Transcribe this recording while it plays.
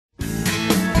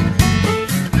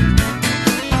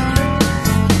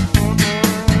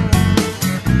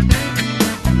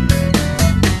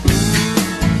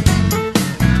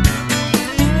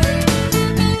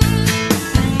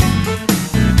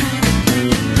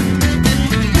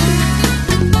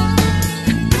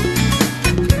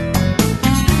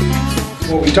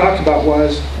we talked about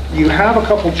was you have a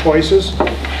couple choices.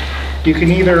 You can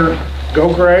either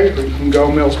go gray or you can go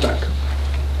mil-spec.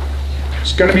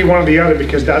 It's going to be one or the other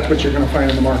because that's what you're going to find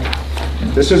in the market.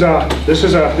 This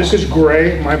is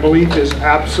gray. My belief is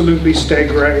absolutely stay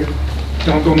gray.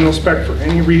 Don't go mil-spec for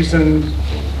any reason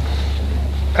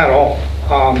at all.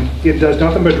 It does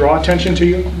nothing but draw attention to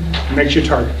you. It makes you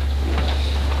target.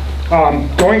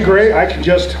 Going gray, I can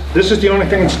just, this is the only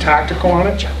thing that's tactical on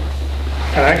it.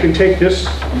 And I can take this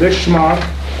schmog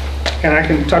and I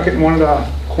can tuck it in one of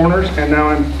the corners, and now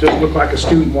I just look like a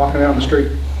student walking down the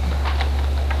street.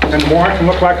 And the more I can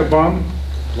look like a bum,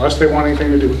 the less they want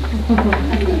anything to do with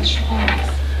it.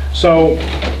 So,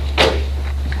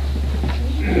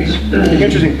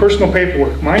 interesting, personal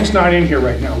paperwork. Mine's not in here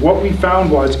right now. What we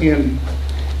found was in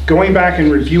going back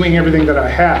and reviewing everything that I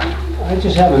had. I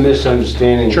just have a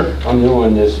misunderstanding. Sure. I'm new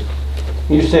on this.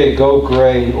 You say go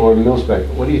gray or mil-spec.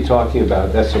 What are you talking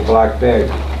about? That's a black bag.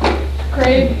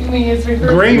 Gray means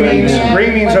gray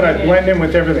means that I blend in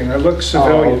with everything. I look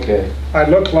civilian. Oh, okay. I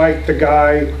look like the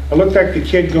guy. I look like the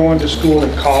kid going to school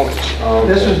in college. Oh,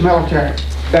 okay. This is military.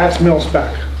 That's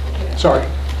mil-spec. Sorry.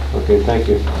 Okay, thank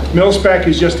you. Mil-spec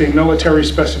is just a military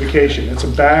specification. It's a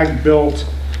bag built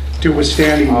to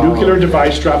withstand a nuclear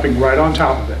device dropping right on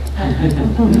top of it.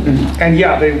 And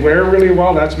yeah, they wear really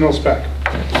well. That's mil-spec.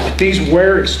 These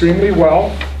wear extremely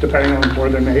well, depending on where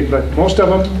they're made, but most of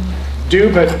them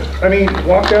do. But I mean,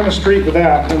 walk down the street with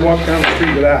that and walk down the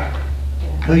street with that.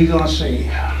 Who are you gonna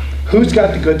see? Who's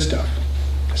got the good stuff?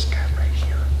 This guy right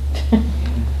here.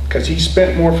 Because he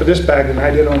spent more for this bag than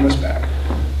I did on this bag.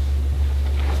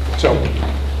 So,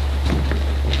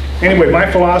 anyway, my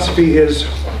philosophy is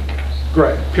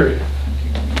gray, period.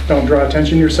 Don't draw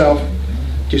attention to yourself.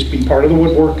 Just be part of the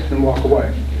woodwork and walk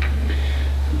away.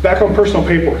 Back on personal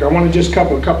paperwork, I want to just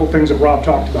cover a couple things that Rob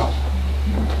talked about.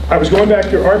 I was going back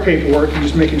through our paperwork and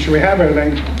just making sure we have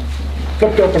everything.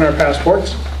 Flipped open our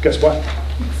passports. Guess what?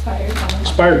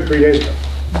 Expired 3 days ago.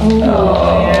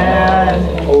 Oh,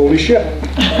 man. Holy shit.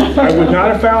 I would not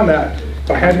have found that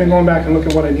if I hadn't been going back and looking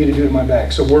at what I need to do in my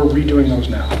bag. So we're redoing those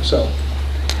now. So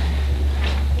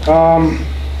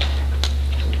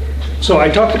I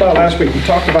talked about last week, we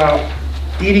talked about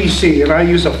EDC, and I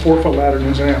use a 4-foot ladder as an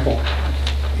example.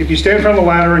 If you stand in front of the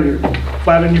ladder and you're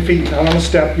flat on your feet, not on a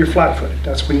step, you're flat-footed.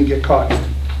 That's when you get caught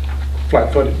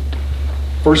flat-footed.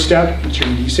 First step, it's your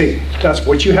EDC. That's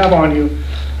what you have on you.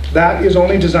 That is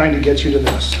only designed to get you to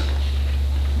this.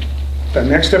 The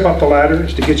next step up the ladder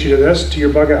is to get you to this, to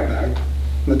your bug out bag.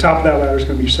 And the top of that ladder is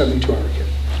going to be your 72-hour kit.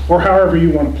 Or however you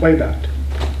want to play that.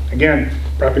 Again,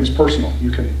 prepping is personal.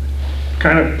 You can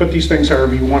kind of put these things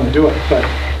however you want to do it. But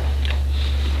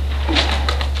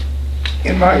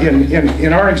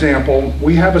in our example,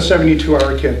 we have a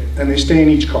 72-hour kit, and they stay in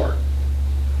each car.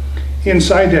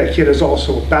 Inside that kit is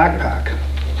also a backpack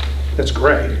that's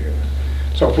gray.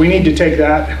 So if we need to take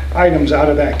that items out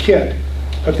of that kit,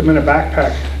 put them in a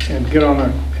backpack, and get on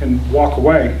and walk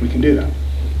away, we can do that.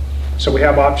 So we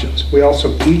have options. We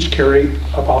also each carry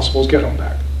a Possibles get-home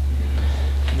bag.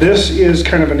 This is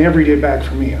kind of an everyday bag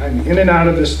for me. I'm in and out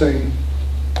of this thing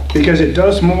because it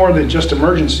does more than just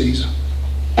emergencies.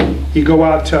 You go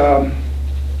out to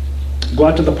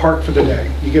the park for the day,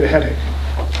 you get a headache.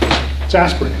 It's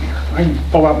aspirin in here. I can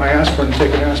pull out my aspirin and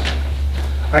take an aspirin.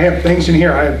 I have things in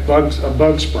here. I have a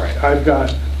bug spray. I've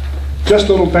got just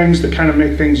little things that kind of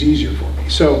make things easier for me.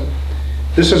 So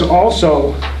this is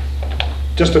also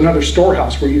just another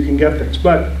storehouse where you can get things.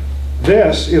 But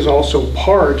this is also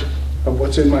part of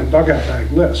what's in my bug out bag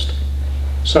list.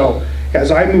 So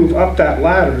as I move up that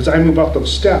ladder, as I move up those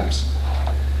steps,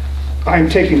 I'm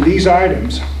taking these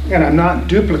items and I'm not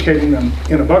duplicating them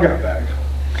in a bug out bag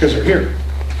because they're here.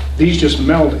 These just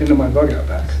meld into my bug out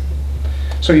bag.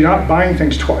 So you're not buying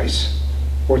things twice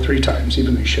or 3 times,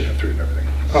 even though you should have 3 of everything.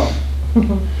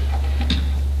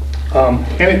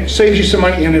 And it saves you some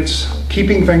money, and it's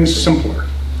keeping things simpler.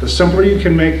 The simpler you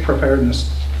can make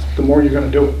preparedness, the more you're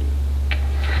going to do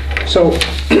it. So,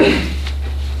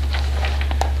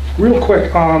 real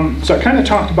quick, so I kind of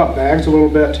talked about bags a little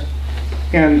bit.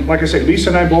 And like I say, Lisa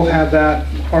and I both have that,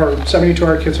 our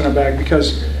 72-hour kits in our bag,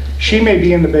 because she may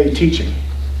be in the bay teaching.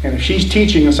 And if she's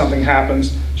teaching and something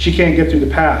happens, she can't get through the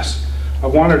pass. I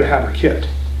want her to have her kit.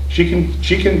 She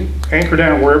can anchor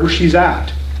down wherever she's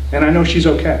at, and I know she's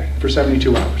okay for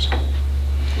 72 hours.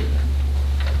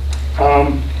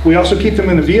 We also keep them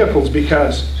in the vehicles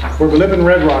because where we live in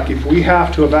Red Rock, if we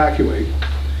have to evacuate,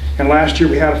 and last year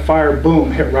we had a fire,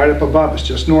 boom, hit right up above us,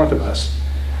 just north of us.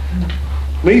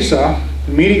 Lisa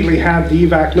immediately had the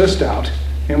evac list out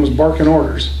and was barking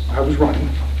orders. I was running.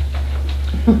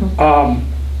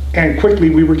 And quickly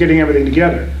we were getting everything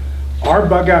together. Our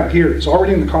bug out gear is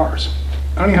already in the cars.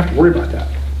 I don't even have to worry about that.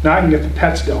 Now I can get the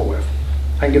pets dealt with.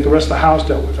 I can get the rest of the house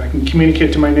dealt with. I can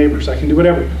communicate to my neighbors. I can do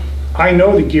whatever. I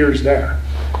know the gear is there.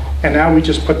 And now we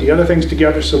just put the other things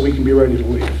together so we can be ready to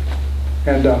leave.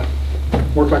 And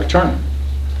work like a charm.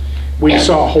 We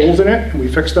saw holes in it and we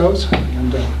fixed those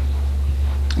and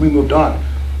we moved on.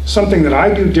 Something that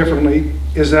I do differently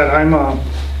is that I'm a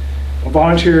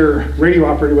volunteer radio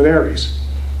operator with Aries.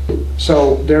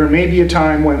 So there may be a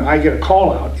time when I get a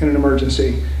call out in an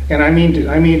emergency, and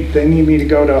they need me to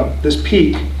go to this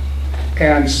peak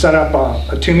and set up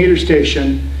a 2-meter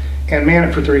station and man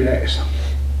it for 3 days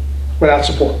without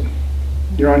support.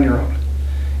 You're on your own.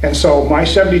 And so my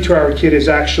 72-hour kit is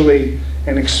actually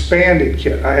an expanded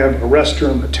kit. I have a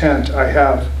restroom, a tent, I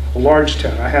have a large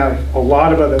tent, I have a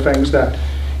lot of other things that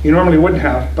you normally wouldn't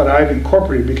have, but I've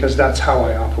incorporated because that's how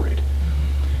I operate.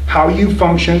 How you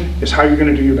function is how you're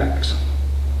going to do your bags.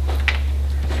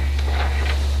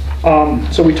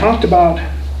 So we talked about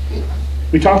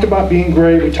being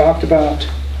gray, we talked about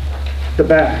the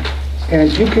bag,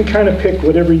 and you can kind of pick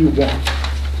whatever you want.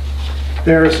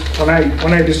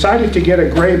 When I decided to get a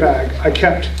gray bag,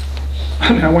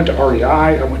 I went to REI,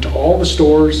 I went to all the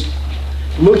stores,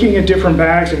 looking at different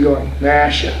bags and going, nah,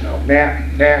 shit, no,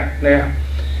 nah.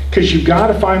 Because you got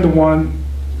to find the one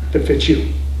that fits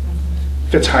you.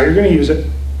 Fits how you're going to use it,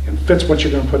 and fits what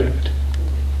you're going to put in it.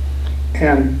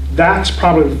 And that's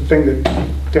probably the thing that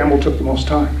damn well took the most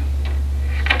time.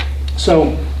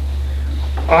 So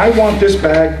I want this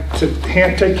bag to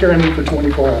take care of me for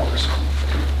 24 hours.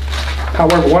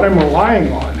 However, what I'm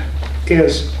relying on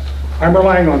is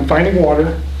finding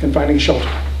water and finding shelter.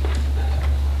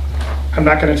 I'm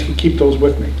not going to keep those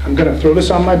with me. I'm going to throw this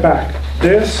on my back.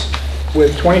 This,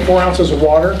 with 24 ounces of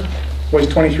water, weighs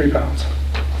 23 pounds.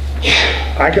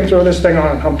 I can throw this thing on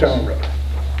and hump down the road.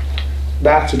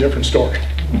 That's a different story.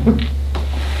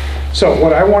 So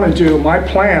what I want to do, my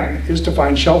plan is to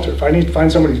find shelter. If I need to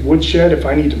find somebody's woodshed, if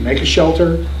I need to make a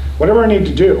shelter, whatever I need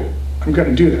to do, I'm going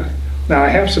to do that. Now I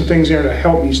have some things there to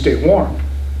help me stay warm,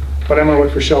 but I'm going to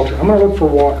look for shelter. I'm going to look for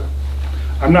water.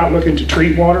 I'm not looking to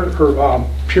treat water or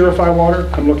purify water.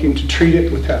 I'm looking to treat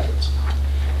it with tablets.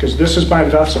 Because this is my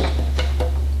vessel.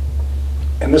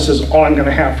 And this is all I'm going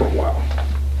to have for a while.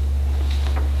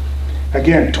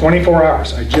 Again, 24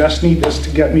 hours. I just need this to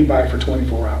get me by for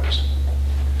 24 hours.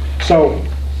 So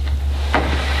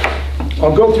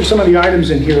I'll go through some of the items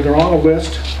in here. They're on a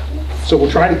list. So we'll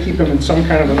try to keep them in some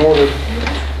kind of an order.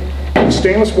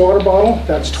 Stainless water bottle,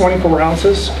 that's 24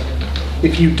 ounces.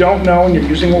 If you don't know and you're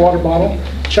using a water bottle,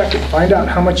 check it. Find out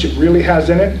how much it really has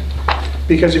in it.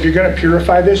 Because if you're going to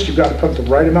purify this, you've got to put the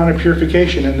right amount of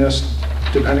purification in this,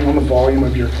 depending on the volume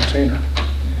of your container.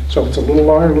 So if it's a little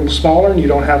larger, a little smaller, and you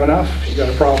don't have enough, you got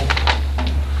a problem.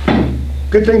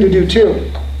 Good thing to do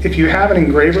too, if you have an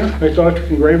engraver, an electric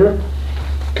engraver,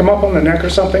 come up on the neck or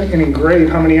something and engrave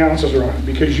how many ounces are on it,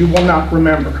 because you will not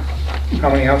remember how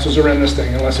many ounces are in this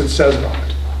thing unless it says it on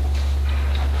it.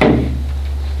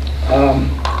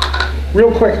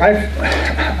 Real quick, I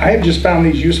have just found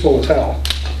these useful as hell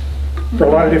for a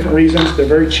lot of different reasons. They're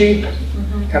very cheap,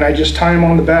 and I just tie them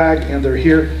on the bag and they're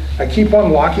here. I keep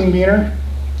one locking meter.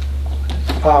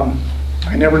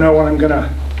 I never know when I'm going to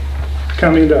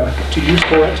come into use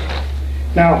for it.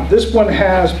 Now, this one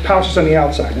has pouches on the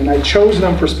outside, and I chose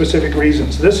them for specific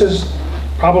reasons. This is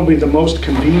probably the most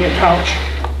convenient pouch,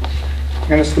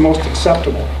 and it's the most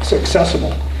accessible.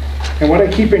 And what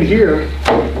I keep in here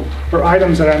are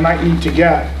items that I might need to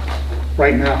get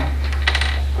right now.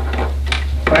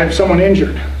 If I have someone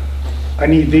injured, I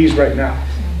need these right now.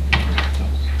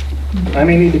 I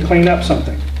may need to clean up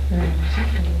something.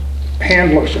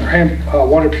 Hand lotion, or hand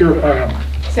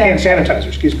sanitizer,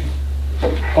 excuse me.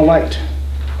 A light.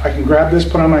 I can grab this,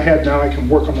 put on my head, now I can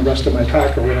work on the rest of my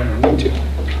pack or whatever I need to.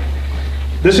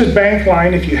 This is bank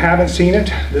line, if you haven't seen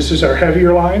it. This is our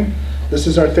heavier line. This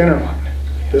is our thinner line.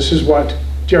 This is what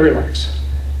Jerry likes.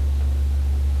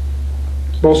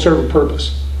 Both serve a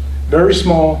purpose. Very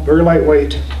small, very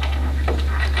lightweight.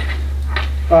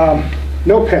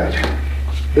 Notepad.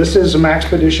 This is a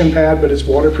Maxpedition pad, but it's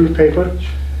waterproof paper.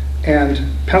 And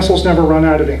pencils never run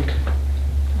out of ink.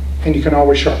 And you can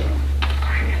always sharpen them.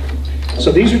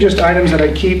 So these are just items that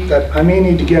I keep that I may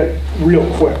need to get real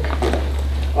quick.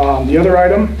 The other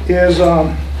item is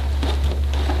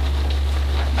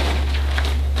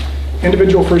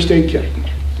individual first aid kit.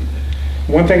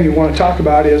 One thing you want to talk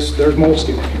about is there's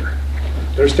moleskin in here.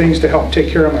 There's things to help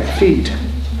take care of my feet.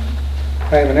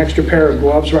 I have an extra pair of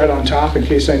gloves right on top in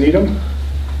case I need them.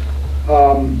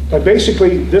 But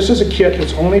basically, this is a kit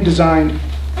that's only designed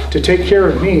to take care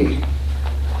of me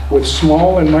with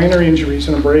small and minor injuries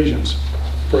and abrasions.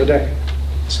 for a day.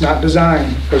 It's not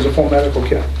designed as a full medical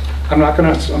kit. I'm not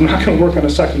gonna work on a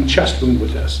sucking chest wound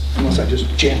with this, unless I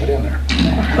just jam it in there.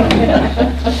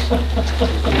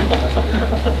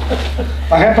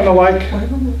 I happen to like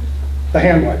the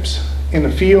hand wipes. In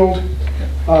the field,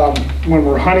 when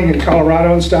we're hunting in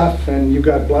Colorado and stuff, and you've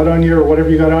got blood on you or whatever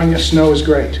you got on you, snow is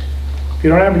great. If you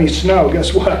don't have any snow,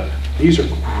 guess what? These are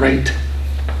great.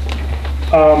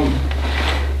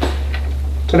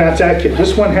 So that's that kit.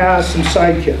 This one has some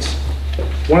side kits.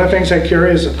 One of the things I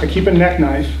carry is I keep a neck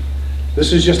knife.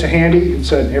 This is just a handy,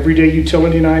 it's an everyday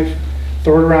utility knife.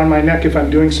 Throw it around my neck if I'm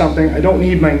doing something. I don't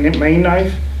need my main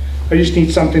knife. I just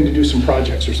need something to do some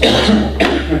projects or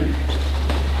something.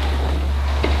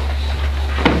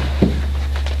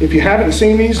 If you haven't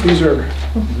seen these are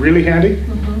really handy.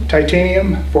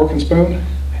 Titanium, fork and spoon.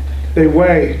 They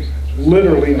weigh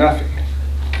literally nothing.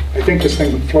 I think this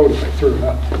thing would float if I threw it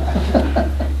up.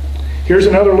 Here's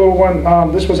another little one.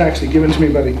 This was actually given to me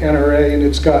by the NRA, and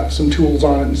it's got some tools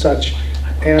on it and such,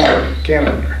 and a can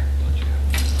opener.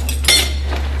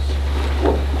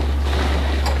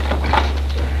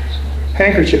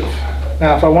 Handkerchief.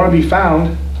 Now, if I want to be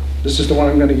found, this is the one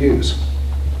I'm going to use.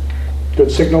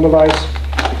 Good signal device.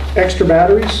 Extra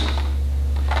batteries.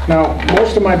 Now,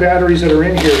 most of my batteries that are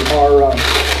in here are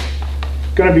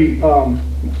going to be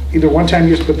either one-time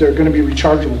use, but they're going to be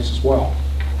rechargeables as well.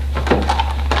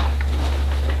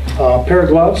 Pair of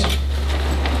gloves.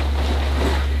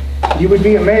 You would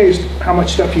be amazed how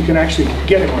much stuff you can actually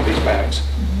get in one of these bags.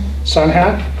 Sun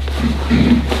hat.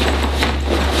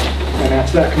 And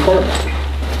that's that compartment.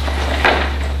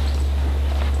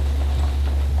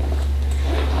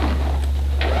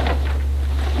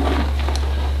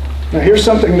 Now here's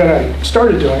something that I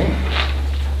started doing.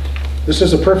 This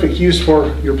is a perfect use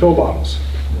for your pill bottles.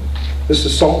 This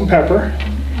is salt and pepper.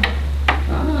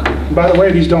 And by the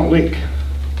way, these don't leak,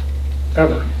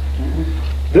 ever.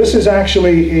 This is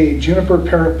actually a juniper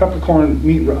peppercorn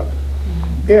meat rub.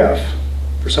 If,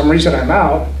 for some reason I'm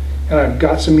out, and I've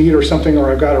got some meat or something,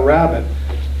 or I've got a rabbit,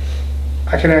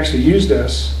 I can actually use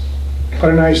this, put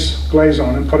a nice glaze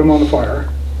on it, put them on the fire,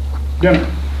 dinner.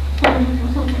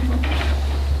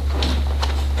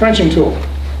 Trenching tool.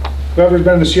 Whoever's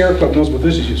been in the Sierra Club knows what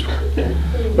this is used for.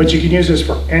 But you can use this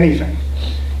for anything.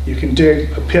 You can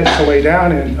dig a pit to lay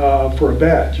down in for a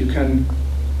bed. You can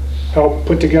help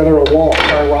put together a wall,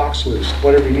 tie rocks loose,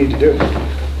 whatever you need to do.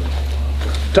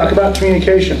 Talk about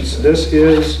communications. This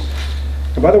is,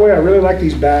 and by the way, I really like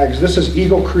these bags. This is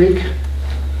Eagle Creek.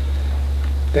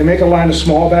 They make a line of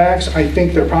small bags. I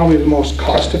think they're probably the most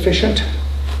cost efficient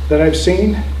that I've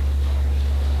seen.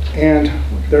 And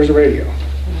there's a radio.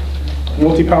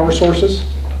 Multi-power sources.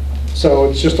 So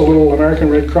it's just a little American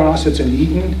Red Cross. It's in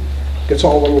Eaton. It's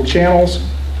all the little channels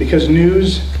because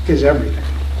news is everything,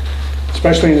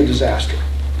 especially in a disaster.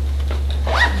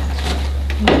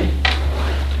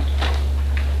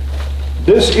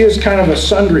 This is kind of a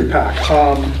sundry pack.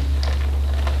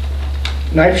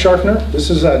 Knife sharpener. This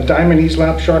is a diamond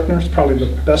ease-lap sharpener. It's probably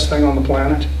the best thing on the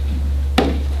planet.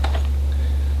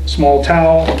 Small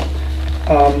towel.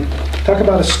 Talk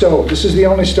about a stove. This is the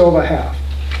only stove I have.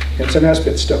 It's an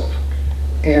Esbit stove.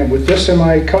 And with this in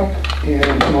my cup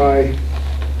and my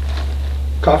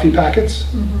coffee packets,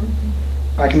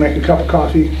 I can make a cup of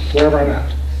coffee wherever I'm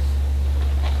at.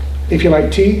 If you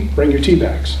like tea, bring your tea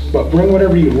bags, but bring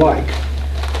whatever you like.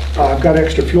 I've got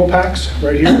extra fuel packs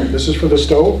right here. This is for the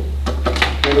stove,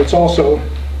 and it's also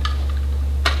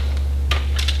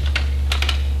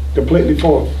completely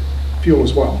full of fuel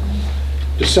as well.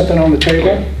 Just set that on the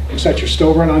table, and set your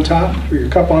stove right on top, or your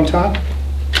cup on top.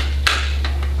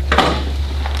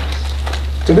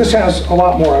 So this has a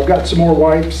lot more. I've got some more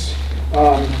wipes.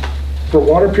 For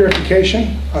water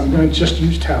purification, I'm going to just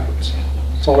use tablets.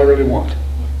 That's all I really want.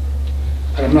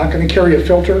 And I'm not going to carry a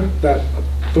filter. That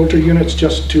filter unit's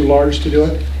just too large to do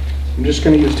it. I'm just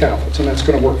going to use tablets, and that's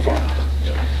going to work fine.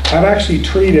 I've actually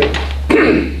treated,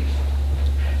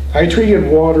 I treated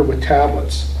water with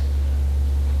tablets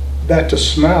that to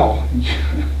smell,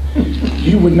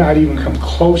 you would not even come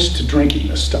close to drinking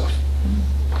this stuff.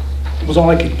 It was all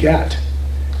I could get.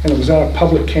 And it was at a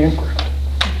public campground.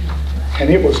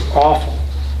 And it was awful.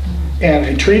 And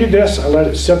I treated this, I let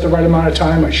it sit the right amount of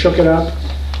time, I shook it up.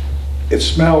 It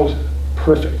smelled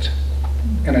perfect.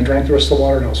 And I drank the rest of the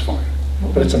water and it was fine.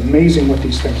 But it's amazing what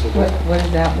these things will do. What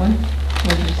is that one?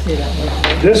 What did you say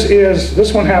that was?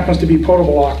 This one happens to be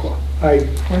Potable Aqua.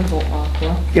 Portable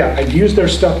Aqua. Yeah, I've used their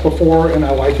stuff before and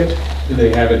I like it. Do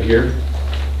they have it here?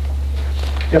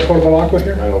 You have Potable Aqua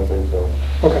here? I don't think so.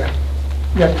 Okay.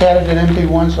 You got tabs at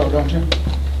NP1, so don't you?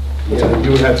 Yeah, they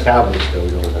do have tablets, though, we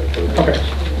don't have tablets. Okay.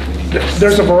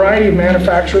 There's a variety of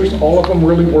manufacturers, all of them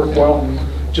really work well.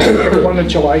 Just pick one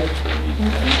that you like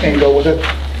and go with it.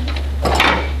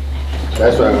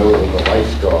 That's why I'm going with the light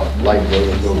straw, light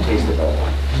no taste at all.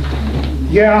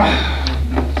 Yeah.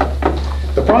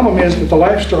 The problem is that the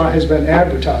Life Straw has been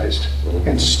advertised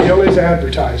and still is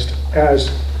advertised as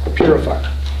a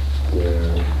purifier.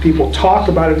 Yeah. People talk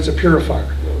about it as a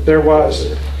purifier. There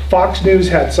was, Fox News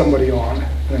had somebody on,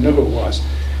 and I know who it was.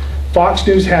 Fox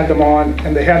News had them on,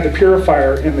 and they had the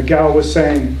purifier, and the gal was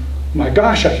saying, my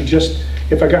gosh, I could just,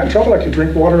 if I got in trouble, I could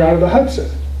drink water out of the Hudson.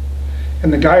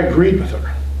 And the guy agreed with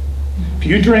her. If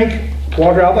you drink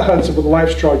water out of the Hudson with a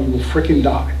Life Straw, you will freaking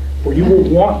die, or you will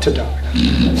want to die.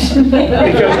 Because the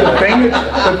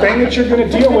thing that you're going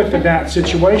to deal with in that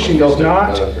situation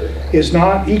is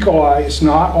not E. coli, it's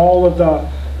not all of the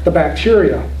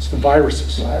bacteria, it's the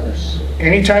viruses.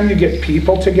 Anytime you get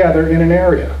people together in an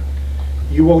area,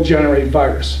 you will generate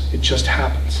virus. It just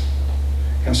happens.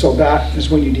 And so that is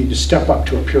when you need to step up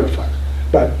to a purifier.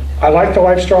 But I like the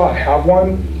Life Straw, I have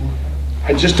one.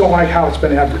 I just don't like how it's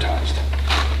been advertised.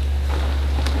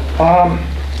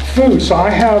 Food, so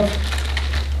I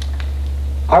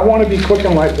want to be quick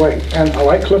and lightweight, and I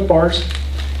like Cliff Bars,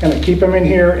 and I keep them in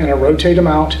here and I rotate them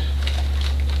out.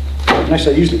 And I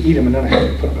usually eat them and then I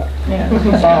have to put them back.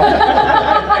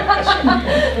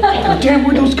 Damn,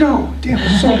 where'd those go? Damn,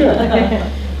 it's so good.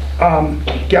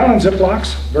 Gallon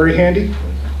Ziplocs, very handy,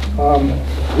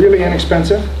 really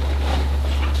inexpensive.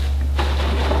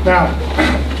 Now,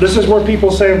 this is where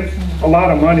people save a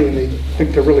lot of money and they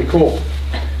think they're really cool.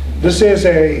 This is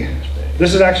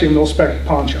actually a mil-spec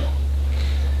poncho.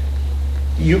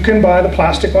 You can buy the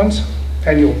plastic ones,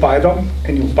 and you'll buy them,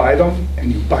 and you'll buy them,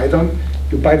 and you buy them.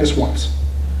 You'll buy this once.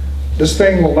 This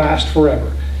thing will last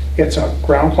forever. It's a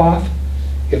ground cloth,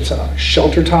 it's a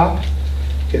shelter top,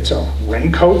 it's a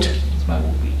raincoat,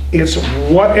 it's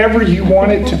whatever you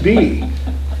want it to be.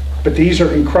 But these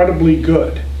are incredibly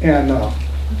good. And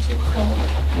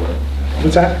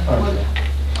what's that?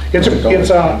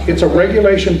 It's a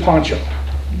regulation poncho.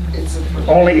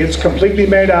 Only it's completely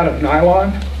made out of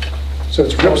nylon. So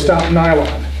it's ripstop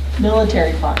nylon.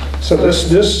 Military pocket. So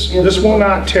this will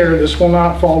not tear, this will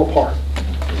not fall apart.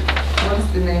 What's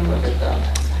the name of it though?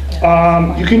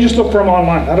 You can just look for them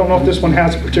online. I don't know if this one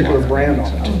has a particular brand on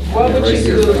it. What would you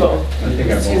Google?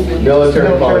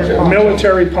 Military poncho.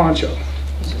 Military poncho.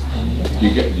 Do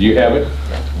you have it?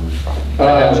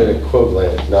 I have an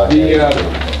equivalent, not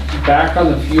Back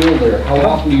on the fuel there, how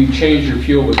often do you change your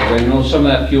fuel? Because I know some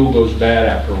of that fuel goes bad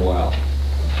after a while.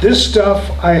 This stuff,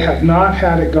 I have not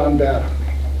had it gone bad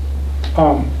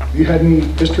on me. You had any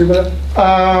history with it?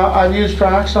 I've used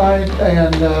Trioxide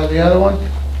and the other one,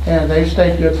 and they've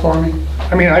stayed good for me.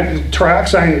 I mean,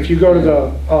 Trioxane, if you go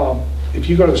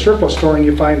to the surplus store and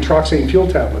you find Trioxane fuel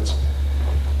tablets,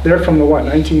 they're from the what,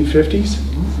 1950s?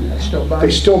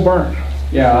 They still burn.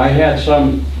 Yeah, I had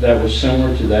some that was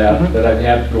similar to that, that I've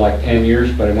had for like 10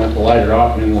 years, but I went to light it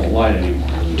off and it won't light anymore.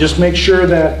 Just make sure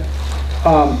that,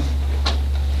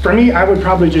 for me, I would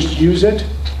probably just use it,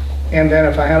 and then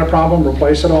if I had a problem,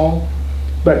 replace it all.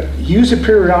 But use it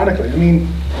periodically. I mean,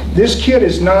 this kit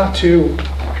is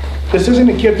this isn't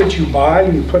a kit that you buy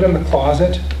and you put in the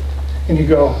closet and you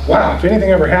go, wow, if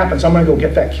anything ever happens, I'm gonna go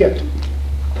get that kit.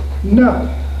 No,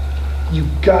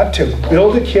 you've got to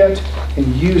build a kit and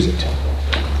use it.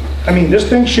 I mean, this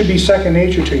thing should be second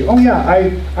nature to you. Oh yeah,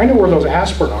 I know where those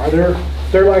aspirin are. They're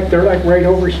like right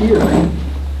over here,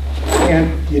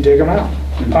 and you dig them out.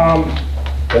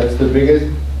 That's the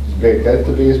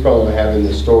biggest problem I have in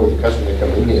this store with the customers that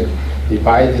come in here. They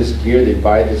buy this gear, they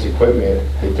buy this equipment,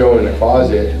 they throw it in a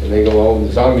closet, and they go home,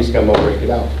 the zombies come over, break it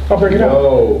out. I'll break it out.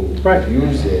 No, Right.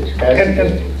 use it.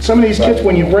 And some of these kits,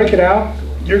 when you break it out,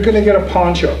 you're gonna get a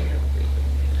poncho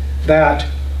that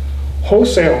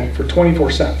wholesale for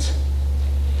 24 cents.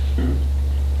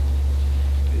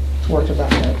 It's worth about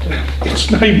that too.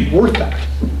 It's not even worth that.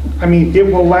 I mean, it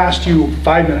will last you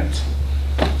 5 minutes.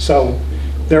 So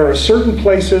there are certain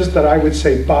places that I would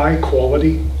say buy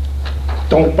quality.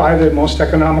 Don't buy the most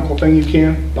economical thing you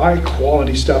can. Buy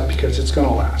quality stuff because it's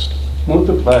gonna last. Won't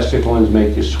the plastic ones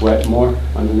make you sweat more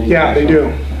underneath? Yeah, they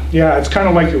do. Yeah, it's kind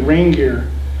of like your rain gear.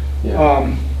 Yeah.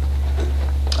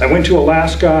 I went to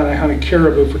Alaska and I hunted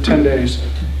caribou for 10 days.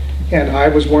 And I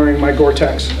was wearing my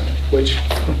Gore-Tex, which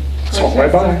is all I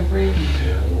buy.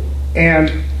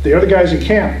 And the other guys in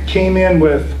camp came in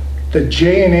with the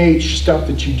J&H stuff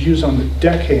that you'd use on the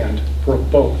deckhand for a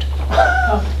boat.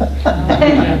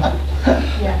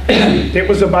 It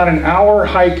was about an hour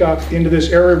hike up into this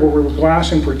area where we were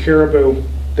glassing for caribou.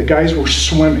 The guys were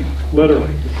swimming,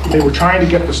 literally. They were trying to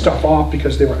get the stuff off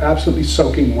because they were absolutely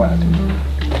soaking wet.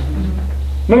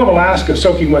 Middle of Alaska,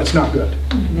 soaking wet's not good.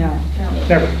 No.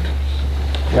 Never.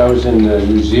 I was in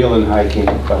New Zealand hiking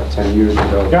about 10 years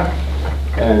ago. Yeah.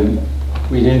 And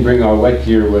we didn't bring our wet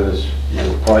gear with us,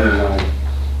 partner and I.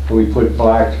 And we put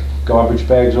black garbage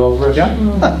bags over us. Yeah.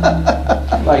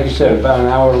 Like you said, about an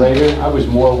hour later, I was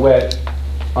more wet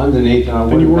underneath than I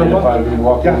would you have were been if above? I'd been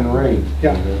walking in the Yeah. rain.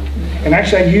 Yeah. And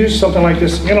actually, I used something like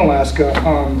this in Alaska.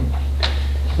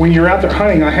 When you're out there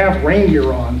hunting, I have rain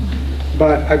gear on,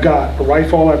 but I've got a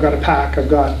rifle, I've got a pack, I've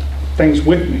got things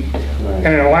with me. Right. And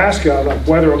in Alaska,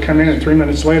 the weather will come in and 3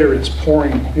 minutes later, it's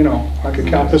pouring, like a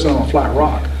cow pissing on a flat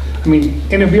rock. I mean,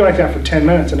 and it'll be like that for 10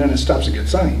 minutes and then it stops and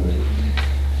gets sunny.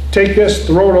 Take this,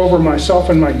 throw it over myself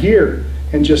and my gear,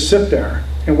 and just sit there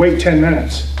and wait 10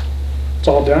 minutes. It's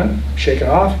all done, shake it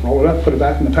off, roll it up, put it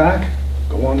back in the pack,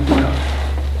 go on with my hunt.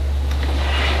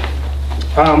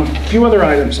 A few other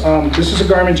items. This is a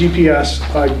Garmin GPS.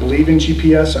 I believe in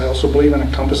GPS. I also believe in a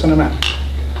compass and a map.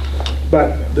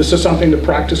 But this is something to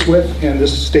practice with, and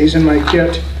this stays in my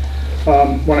kit.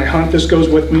 When I hunt, this goes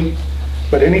with me.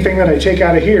 But anything that I take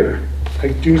out of here,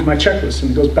 I use my checklist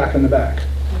and it goes back in the bag.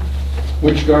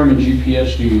 Which Garmin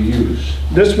GPS do you use?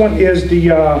 This one is the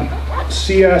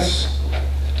CS60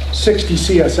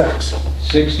 CSX.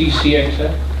 60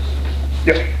 CXX?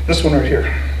 Yep, this one right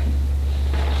here.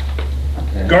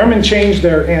 Okay. Garmin changed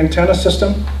their antenna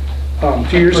system a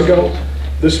few years ago.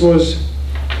 This was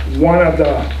one of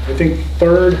the, I think,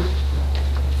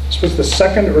 this was the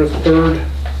second or third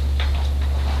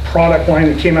product line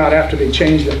that came out after they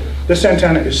changed it. This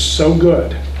antenna is so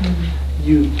good,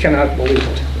 you cannot believe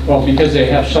it. Well, because they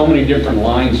have so many different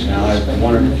lines now, I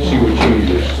wanted to see what you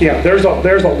use. Yeah, there's a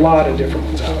lot of different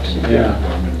ones out. Yeah.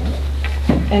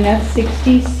 And that's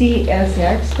 60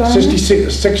 CSX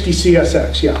Garmin? 60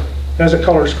 CSX, yeah. It has a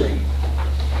color screen.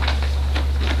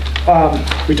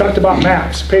 We talked about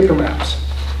maps, paper maps.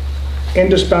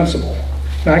 Indispensable.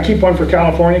 Now, I keep one for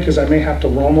California because I may have to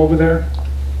roam over there.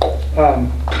 I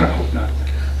hope not.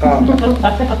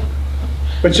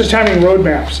 But just having road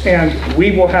maps, and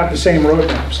we will have the same road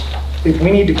maps. If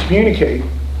we need to communicate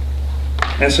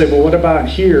and say, well, what about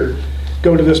here?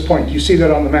 Go to this point. You see that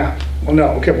on the map? Well,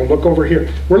 no. Okay, well, look over here.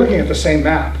 We're looking at the same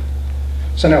map.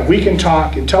 So now we can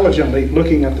talk intelligently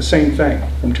looking at the same thing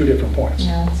from two different points.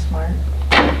 Yeah, that's smart.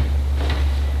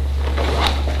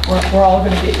 We're all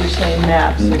gonna get your same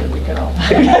map so that we can all.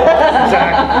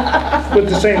 Exactly. With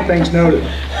the same things noted.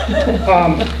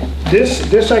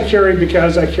 This I carry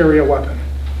because I carry a weapon.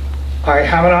 I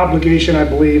have an obligation, I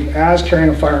believe, as carrying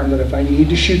a firearm, that if I need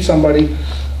to shoot somebody,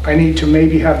 I need to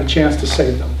maybe have the chance to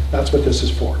save them. That's what this is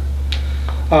for.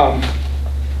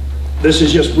 This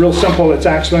is just real simple. It's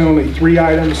actually only 3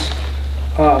 items.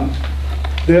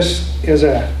 This is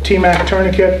a T-Mac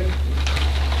tourniquet.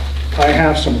 I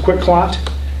have some quick clot,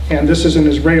 and this is an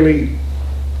Israeli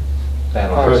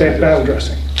battle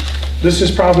dressing. This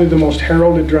is probably the most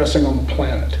heralded dressing on the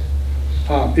planet.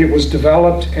 It was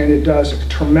developed, and it does a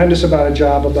tremendous amount of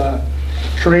job about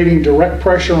creating direct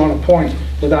pressure on a point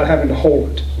without having to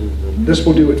hold it. This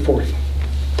will do it for you.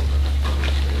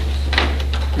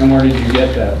 And where did you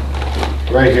get that?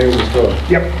 Right here in the store.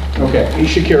 Yep. Okay. You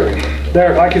should carry it.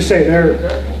 They're, like I say,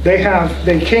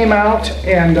 they came out,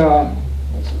 and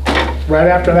right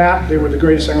after that, they were the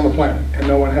greatest thing on the planet, and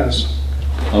no one has.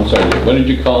 I'm sorry, what did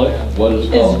you call it? What is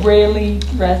it called? Israeli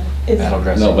dress. No,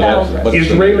 but that's, what's the-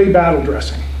 Israeli battle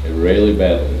dressing. Israeli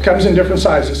battle. Comes in different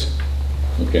sizes.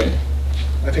 Okay.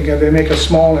 I think they make a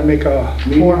small and make a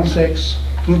medium. 4 and 6,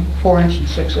 4 inch and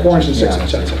 6 inch. 4 inch and 6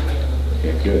 inch, that's it.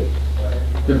 Okay, good.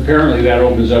 But apparently that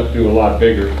opens up to a lot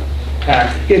bigger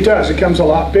pack. It does, it comes a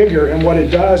lot bigger, and what it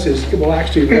does is it will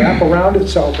actually wrap around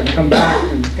itself and come back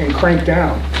and crank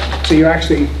down. So you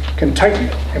actually can tighten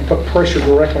it and put pressure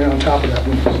directly on top of that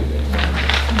wound.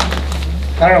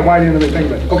 I don't know why I didn't really think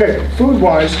of it. Okay,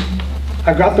 food-wise,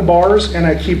 I've got the bars, and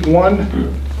I keep one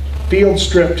field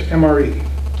stripped MRE.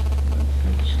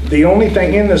 The only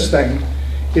thing in this thing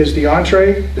is the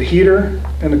entree, the heater,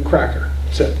 and the cracker.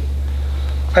 That's it.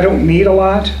 I don't need a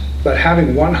lot, but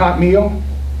having one hot meal,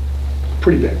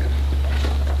 pretty big.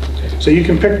 So you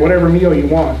can pick whatever meal you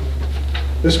want.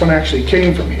 This one actually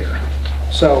came from here.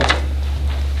 So,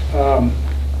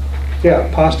 yeah,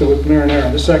 pasta with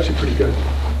marinara. This is actually pretty good.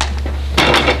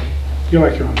 You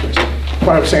like your entrees.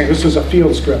 What I was saying, this is a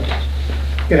field strip.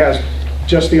 It has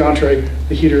just the entree,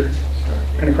 the heater,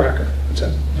 and a cracker. That's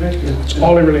it. That's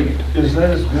all I really need. Is that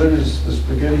as good as the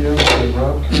SpaghettiOs that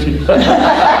Rob carries?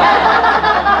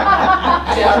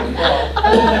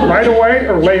 Right away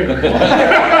or later?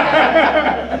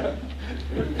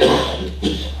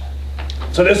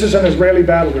 So this is an Israeli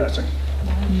battle dressing.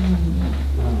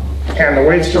 And the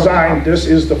way it's designed, this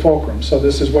is the fulcrum. So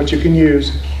this is what you can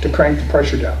use to crank the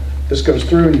pressure down. This goes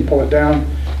through and you pull it down.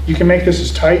 You can make this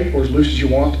as tight or as loose as you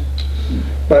want,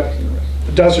 but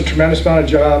it does a tremendous amount of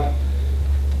job.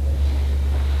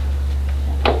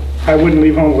 I wouldn't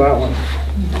leave home without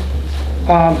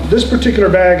one. This particular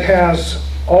bag has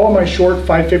all of my short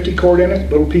 550 cord in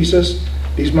it, little pieces.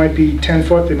 These might be 10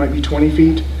 foot, they might be 20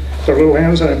 feet. They're little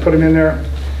ends and I put them in there.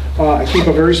 I keep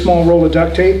a very small roll of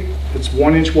duct tape. It's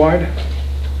 1 inch wide.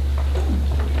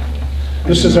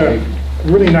 This is a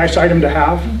really nice item to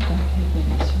have.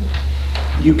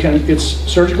 It's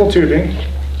surgical tubing,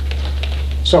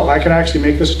 so I can actually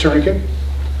make this a tourniquet.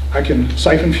 I can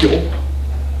siphon fuel.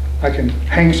 I can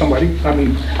hang somebody,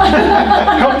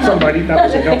 help somebody, that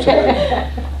was a help somebody.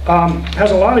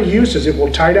 Has a lot of uses. It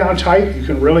will tie down tight. You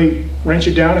can really wrench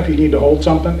it down if you need to hold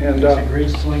something. And It's a great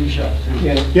slingshot too.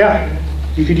 yeah,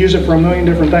 you could use it for a million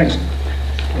different things.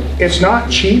 It's not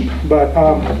cheap, but,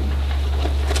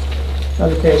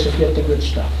 Another case of get the good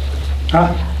stuff.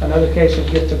 Another case of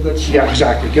get the good stuff. yeah,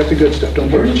 exactly, get the good stuff,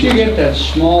 don't Where get the did you cheap. get that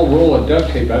small roll of duct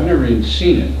tape? I've never even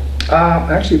seen it.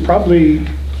 Actually, probably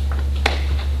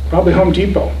Home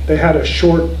Depot. They had a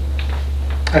short,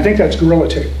 I think that's Gorilla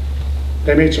Tape.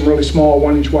 They made some really small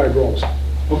 1 inch wide rolls.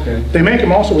 Okay. They make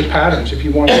them also with patterns if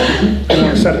you want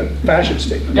to set a fashion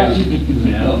statement.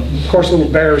 No. Of course, little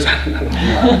bears.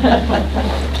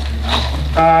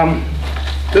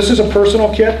 This is a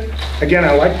personal kit. Again,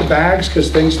 I like the bags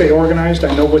because things stay organized.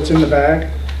 I know what's in the bag.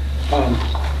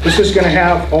 This is going to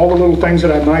have all the little things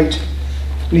that I might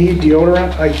need.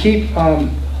 Deodorant. I keep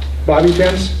bobby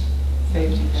pins.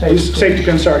 Safety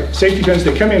pins, sorry. Safety pins.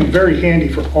 They come in very handy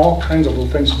for all kinds of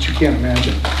little things that you can't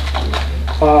imagine.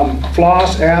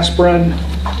 Floss, aspirin,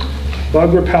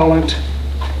 bug repellent,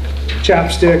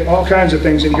 chapstick, all kinds of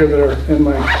things in here that are in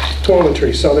my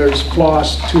toiletry. So there's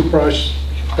floss, toothbrush,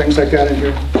 things like that in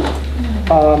here.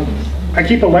 I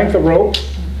keep a length of rope,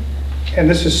 and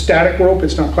this is static rope.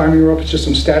 It's not climbing rope, it's just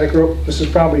some static rope. This is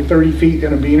probably 30 feet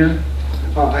in a beaner.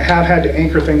 I have had to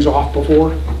anchor things off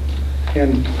before,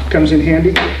 and comes in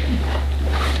handy.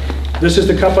 This is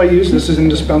the cup I use. This is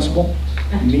indispensable.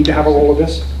 You need to have a roll of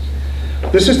this.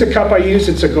 This is the cup I use.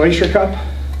 It's a glacier cup.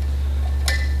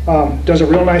 Does a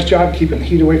real nice job keeping the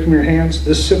heat away from your hands.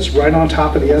 This sits right on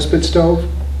top of the Esbit stove.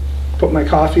 Put my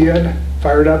coffee in,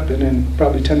 fire it up, and in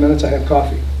probably 10 minutes I have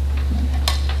coffee.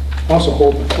 Also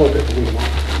hold my floor bit a little while.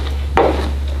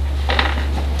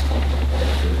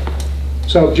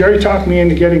 So Jerry talked me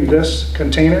into getting this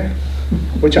container,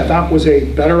 which I thought was a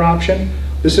better option.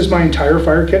 This is my entire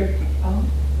fire kit.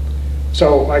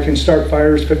 So I can start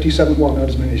fires 57, well, not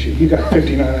as many as you. You got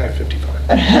 59, I have 55.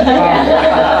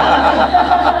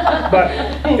 But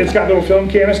it's got little film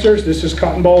canisters. This is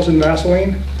cotton balls and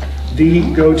Vaseline, the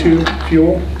go-to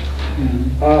fuel.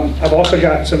 I've also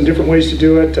got some different ways to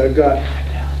do it. I've got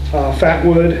fat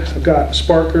wood, I've got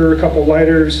sparker, a couple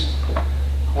lighters,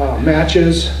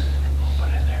 matches.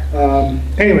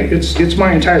 Anyway, it's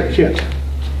my entire kit.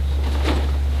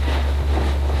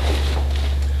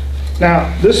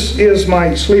 Now, this is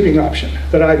my sleeping option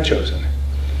that I've chosen.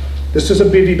 This is a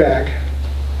bivy bag,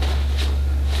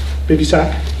 bivy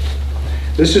sack.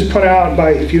 This is put out by,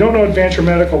 if you don't know Adventure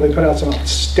Medical, they put out some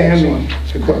outstanding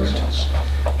equipment.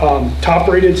 Top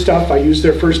rated stuff. I use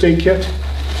their first aid kit,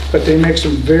 but they make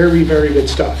some very, very good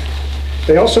stuff.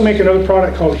 They also make another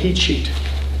product called Heat Sheet,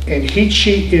 and Heat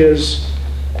Sheet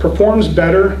performs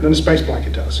better than a space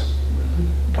blanket does.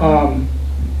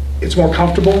 It's more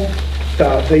comfortable.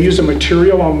 They use a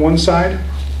material on one side,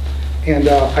 and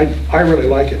I really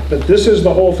like it. But this is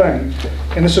the whole thing,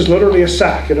 and this is literally a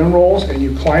sack. It unrolls, and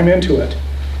you climb into it,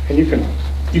 and you can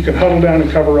huddle down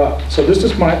and cover up. So this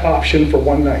is my option for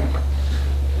one night.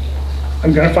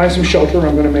 I'm going to find some shelter.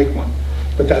 I'm going to make one,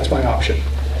 but that's my option.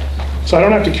 So I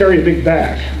don't have to carry a big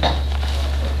bag.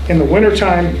 In the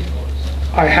wintertime,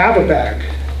 I have a bag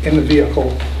in the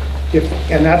vehicle,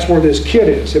 and that's where this kit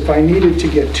is. If I needed to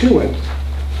get to it,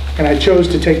 and I chose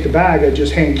to take the bag, I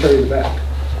just hand carry the bag,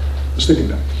 the sleeping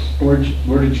bag. Where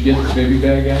did you get the baby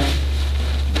bag at?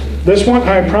 This one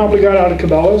I probably got out of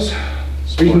Cabela's,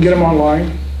 so you can get them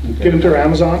online, get them through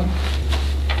Amazon.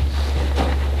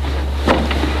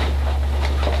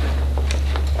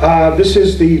 This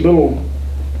is the little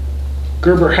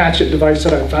Gerber hatchet device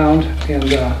that I found, and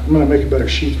I'm going to make a better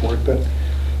sheet for it, but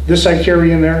this I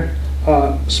carry in there,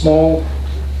 small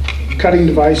cutting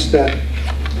device that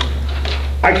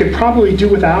I could probably do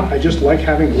without. I just like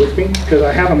having it with me because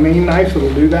I have a main knife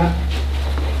that'll do that.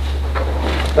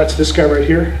 That's this guy right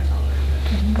here.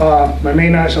 My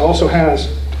main knife also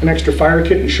has an extra fire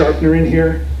kit and sharpener in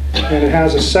here, and it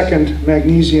has a second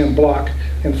magnesium block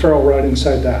and ferrule rod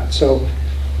inside that. So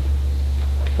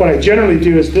what I generally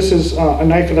do is, this is a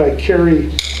knife that I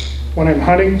carry when I'm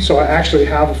hunting, so I actually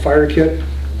have a fire kit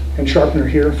and sharpener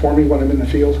here for me when I'm in the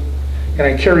field. And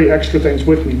I carry extra things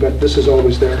with me, but this is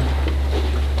always there.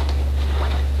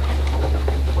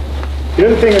 The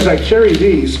other thing is I carry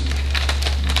these.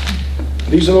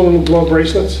 These are the little glow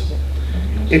bracelets.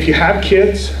 If you have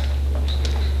kids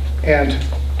and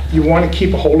you want to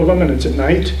keep a hold of them and it's at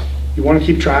night, you want to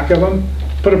keep track of them,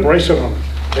 put a bracelet on them.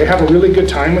 They have a really good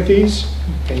time with these,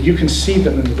 and you can see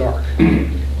them in the dark.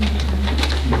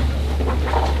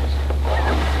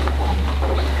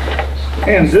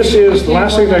 And this is the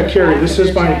last thing that I carry. This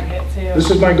is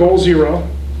my Goal Zero,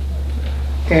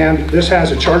 and this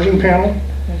has a charging panel,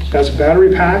 has a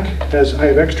battery pack, I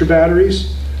have extra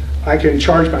batteries. I can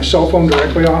charge my cell phone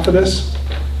directly off of this,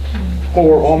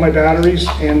 or all my batteries,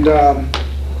 and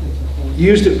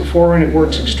used it before and it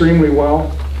works extremely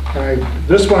well.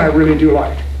 This one I really do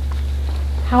like.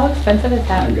 How expensive is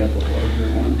that? I got the larger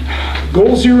one.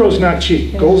 Goal Zero is not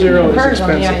cheap. Goal Zero is Heard of them,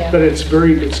 expensive, yeah. but it's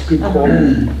good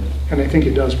quality, and I think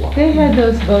it does well. They had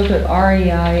those both at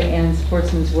REI and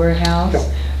Sportsman's Warehouse,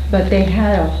 Yeah. but they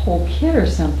had a whole kit or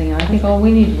something. I think all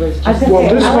we needed was I was just. gonna Well,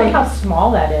 say, this I one- like how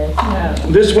small that is. Yeah.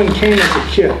 This one came as a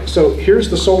kit. So here's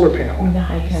the solar panel,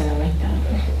 Nice, I like that.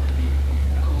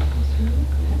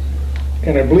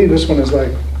 and I believe this one is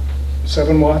like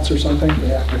 7 watts or something.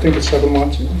 Yeah, I think it's 7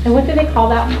 watts. And what do they call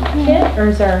that kit, or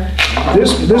is there?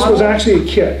 This was actually a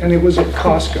kit, and it was at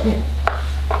Costco.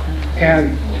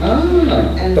 And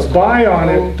the buy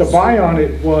on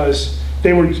it was,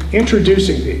 they were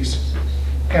introducing these,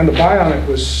 and the buy on it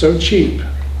was so cheap,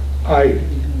 I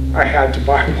had to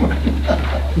buy one.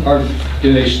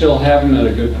 Do they still have them at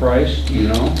a good price, do you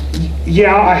know?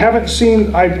 Yeah, I haven't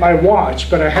seen, I watched,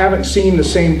 but I haven't seen the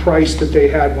same price that they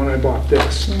had when I bought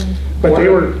this. But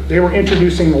they were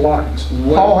introducing the lines.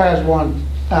 Paul has one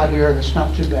out here that's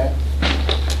not too bad.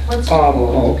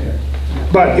 Oh, okay.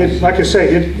 But it, like I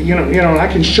say, and I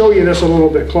can show you this a little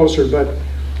bit closer, but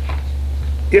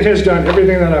it has done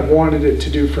everything that I've wanted it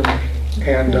to do for me,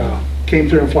 and came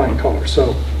through in flying colors.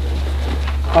 So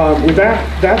with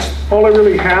that, that's all I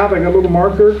really have. I got a little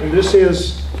marker, and this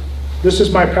is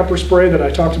my pepper spray that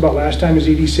I talked about last time, is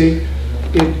EDC.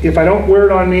 If I don't wear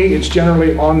it on me, it's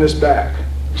generally on this bag,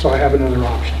 so I have another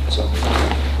option. So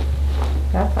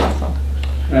That's awesome.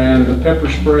 And the pepper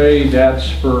spray, that's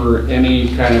for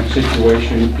any kind of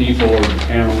situation, people or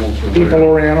animals or people whatever?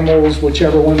 or animals,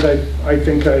 whichever ones I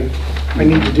think I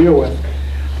need to deal with.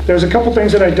 There's a couple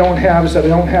things that I don't have, is that I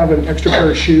don't have an extra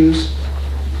pair of shoes.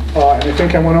 And I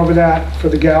think I went over that for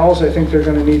the gals. I think they're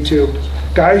going to need to.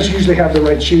 Guys usually have the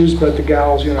right shoes, but the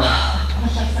gals,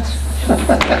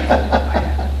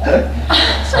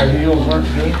 Our heels aren't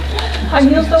good. Our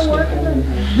heels don't work?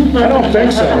 I don't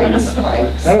think so.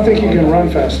 I don't think you can run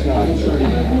fast enough.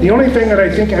 The only thing that I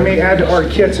think I may add to our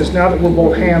kits is, now that we're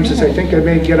both hams, is I think I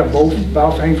may get a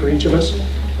bow thing for each of us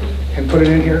and put it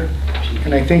in here.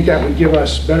 And I think that would give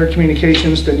us better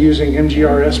communications than using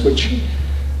MGRS, which,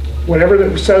 whatever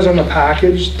that says on the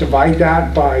package, divide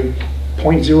that by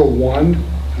 0.01,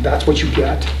 that's what you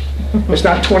get. It's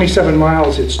not 27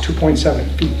 miles, it's 2.7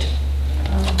 feet.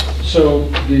 So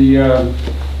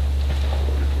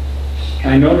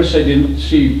I noticed I didn't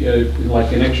see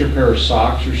like an extra pair of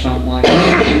socks or something like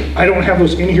that. I don't have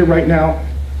those in here right now.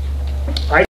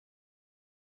 I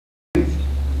have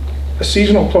a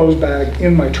seasonal clothes bag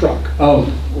in my truck.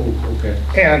 Oh, okay.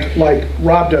 And like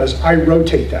Rob does, I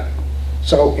rotate that.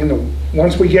 So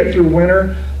once we get through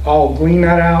winter, I'll clean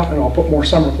that out and I'll put more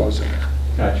summer clothes in there.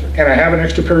 Gotcha. And I have an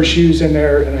extra pair of shoes in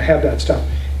there, and I have that stuff.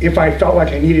 If I felt like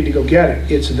I needed to go get it,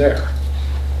 it's there.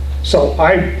 So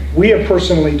we have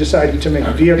personally decided to make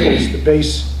vehicles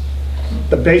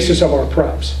the basis of our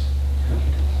preps.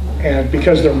 And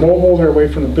because they're mobile, they're away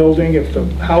from the building. If the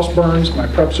house burns, my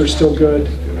preps are still good.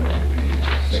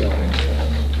 So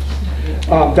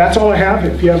that's all I have.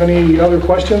 If you have any other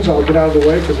questions, I'll get out of the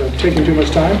way because I'm taking too much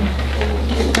time.